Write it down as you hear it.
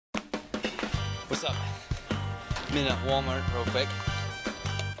What's up? I'm in at Walmart real quick.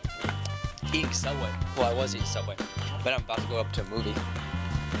 Eating Subway. Well, I was eating Subway, but I'm about to go up to a movie.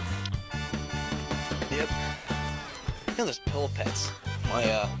 Yep. You know those pillow pets?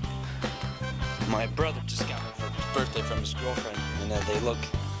 My brother just got one for his birthday from his girlfriend, and they look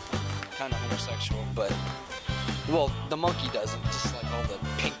kind of homosexual, but well, the monkey doesn't, just like all the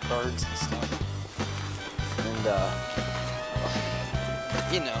pink birds and stuff. And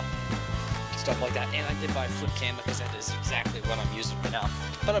you know, stuff like that. And I did buy a flip cam because that is exactly what I'm using right now.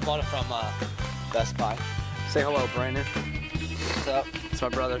 But I bought it from Best Buy. Say hello, Brandon. What's up? It's my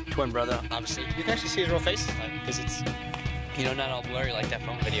brother, twin brother. Obviously, you can actually see his real face because it's, you know, not all blurry like that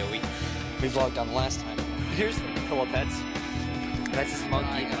phone video we vlogged on last time. Here's the pillow pets. That's his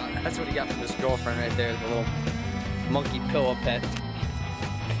monkey. That's what he got from his girlfriend right there, the little monkey pillow pet.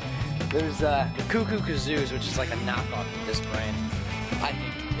 There's the Cuckoo Kazoos, which is like a knockoff of this brand. I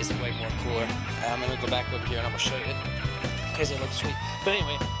think is way more cooler. I'm gonna go back over here and I'm gonna show you because it looks sweet. But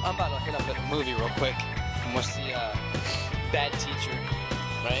anyway, I'm about to hit up at a movie real quick. I'm gonna see Bad Teacher,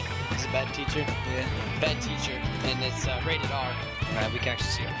 right? Is it Bad Teacher? Yeah. Bad Teacher, and it's rated R. We can actually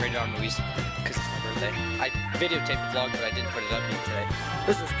see rated R movies because it's my birthday. I videotaped the vlog, but I didn't put it up yet today.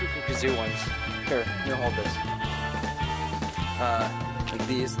 This is Cuckoo Kazoo ones. Here, hold this. Like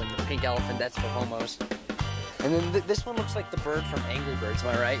these, like the pink elephant, that's for homos. And then this one looks like the bird from Angry Birds, am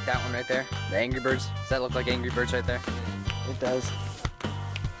I right? That one right there, the Angry Birds. Does that look like Angry Birds right there? It does.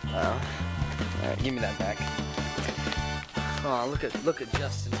 Alright, give me that back. Oh, look at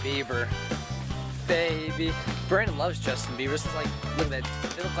Justin Bieber, baby. Brandon loves Justin Bieber. This is like, look at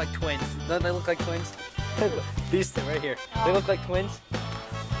that. They look like twins. Don't they look like twins? These two right here. They look like twins.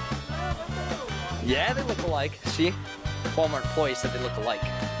 Yeah, they look alike. See? Walmart employee said they look alike.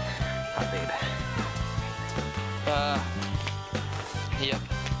 Hot babe. Yep.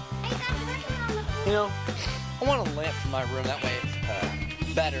 You know, I want a lamp for my room. That way,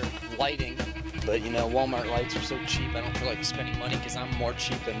 better lighting. But you know, Walmart lights are so cheap. I don't feel like spending money because I'm more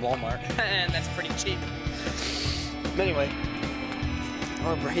cheap than Walmart, and that's pretty cheap. But anyway,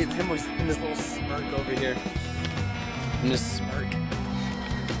 oh, him was in this little smirk over here. In this smirk.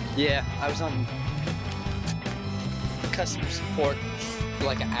 Yeah, I was on customer support for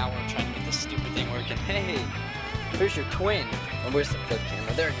like an hour trying to get this stupid thing working. Hey, here's your twin. And where's the flip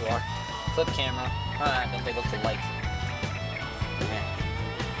camera? There you are. Flip camera. I think they look alike. Yeah.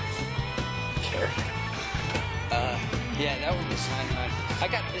 Care. Yeah, that one was $99. I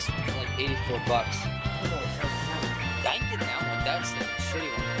got this one for like 84 bucks. I ain't getting that one. That's the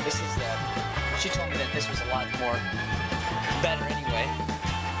shitty one. This is the. She told me that this was a lot more better anyway.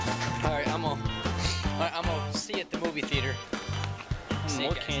 All right, I'm gonna see you at the movie theater.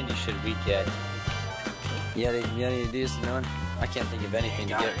 What candy should we get? You got any ideas, none? I can't think of anything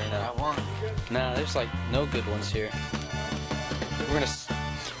to get right now. Nah, there's like no good ones here.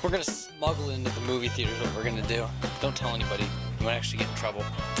 We're gonna smuggle into the movie theater. Is what we're gonna do. Don't tell anybody. You might actually get in trouble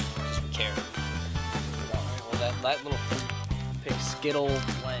because we care. Well, that little pig Skittle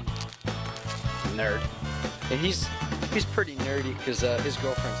blend nerd. And he's pretty nerdy because his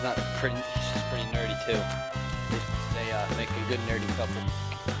girlfriend's not pretty. She's pretty nerdy too. They make a good nerdy couple.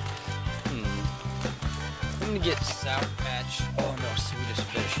 I'm gonna get Sour Patch. Oh no, Swedish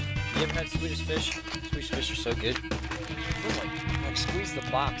Fish. You ever had Swedish Fish? Swedish Fish are so good. Like squeeze the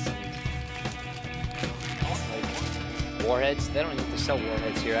box and like Warheads. They don't even sell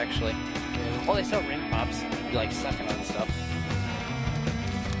Warheads here actually. Oh, they sell ring pops. You like sucking on stuff.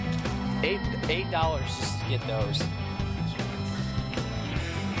 $8 just to get those.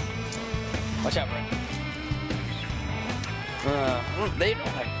 Watch out, Brent. They don't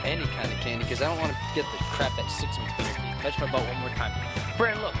have any kind of candy because I don't want to get the crap that sticks in between your teeth. Touch my butt one more time.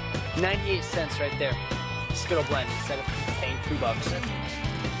 Brent, look, 98 cents right there. Skittle blend instead of paying $2.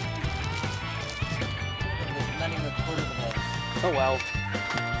 Not even a quarter of that. Oh well.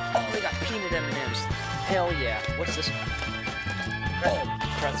 Oh, they got peanut M&Ms. Hell yeah. What's this? Oh,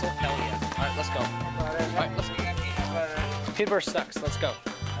 pretzel. Hell yeah. All right, let's go. All right, let's go. Peanut butter sucks. Let's go.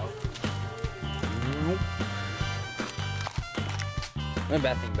 One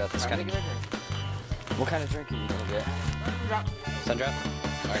bad thing about this kind of drink. What kind of drink are you gonna get? Sundrop.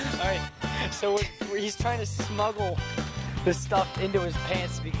 Alright. So he's trying to smuggle the stuff into his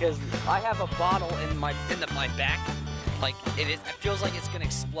pants because I have a bottle in my back. Like it feels like it's gonna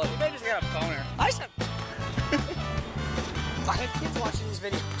explode. I just got a boner. I have kids watching these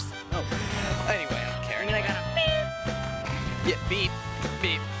videos. Oh. Anyway, I don't care. I mean, I got a beep. Yeah, beep,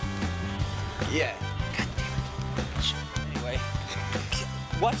 beep. Yeah. God damn it. Anyway.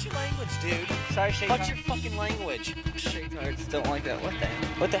 What's your language, dude? Sorry, shake. What's your fucking language? Shaketards don't like that.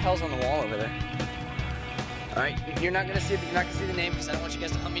 What the hell's on the wall over there? All right, you're not gonna see the name because I don't want you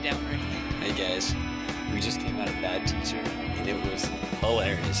guys to hunt me down or anything. Hey guys, we just came out of Bad Teacher and it was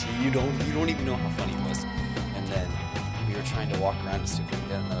hilarious. You don't even know how funny it was. And then we were trying to walk around to see if we could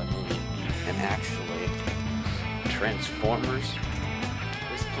get another movie, and actually, Transformers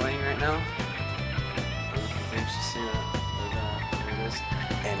is playing right now. I don't know if you managed to see that, but there it is.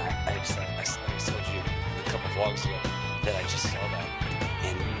 And I told you a couple vlogs ago that I just saw that,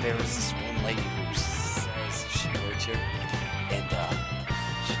 and there was this one lady who says she worked here, and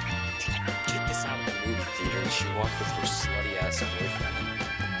she get this out of the movie theater, and she walked with her slutty ass boyfriend,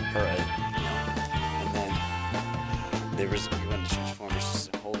 and then we went to Transformers. She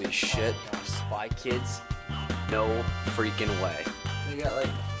said, "Holy shit, Spy Kids, no freaking way." They got like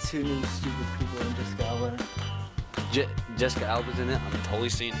 2 new stupid people in Jessica Alba. Jessica Alba's in it. I'm totally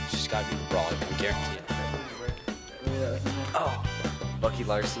seeing it. She's got to be the bra. I guarantee it. Oh, Bucky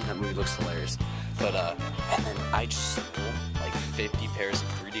Larson. That movie looks hilarious. But and then I just stole like 50 pairs of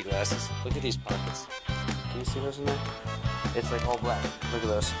 3D glasses. Look at these pockets. Can you see those in there? It's like all black. Look at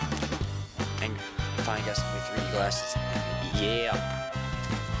those. And finally got some 3D glasses. Yeah.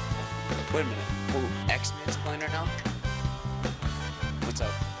 Wait a minute. Oh, X-Men's playing right now. What's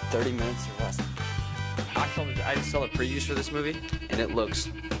up? 30 minutes or less. I just saw the previews for this movie, and it looks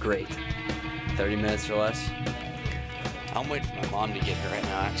great. 30 minutes or less. I'm waiting for my mom to get here right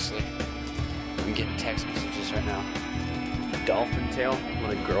now, actually. I'm getting text messages right now. Dolphin Tale?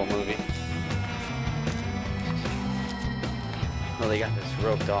 What a girl movie. Well, they got this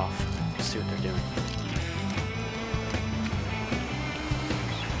roped off. Let's see what they're doing.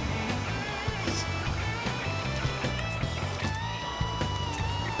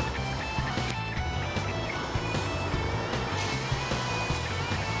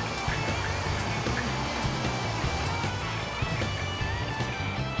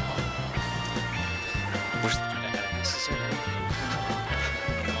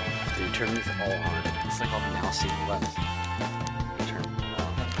 Dude, turn these all on. It's like all the now seeing buttons. Turn them all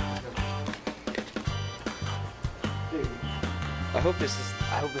on. I hope this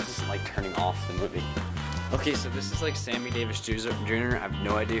isn't like turning off the movie. Okay, so this is like Sammy Davis Jr. I have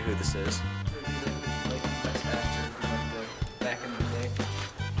no idea who this is. Back in the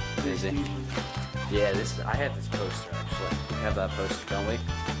day. Is he? Yeah, I have this poster actually. We have that poster, don't we?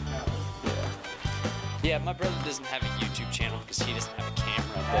 Yeah, my brother doesn't have a YouTube channel because he doesn't have a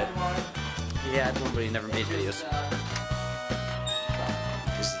camera. But yeah, I had one, but he never made videos.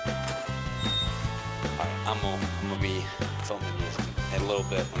 Alright, I'm gonna be filming this in a little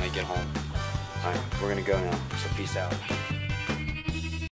bit when I get home. Alright, we're gonna go now, so peace out.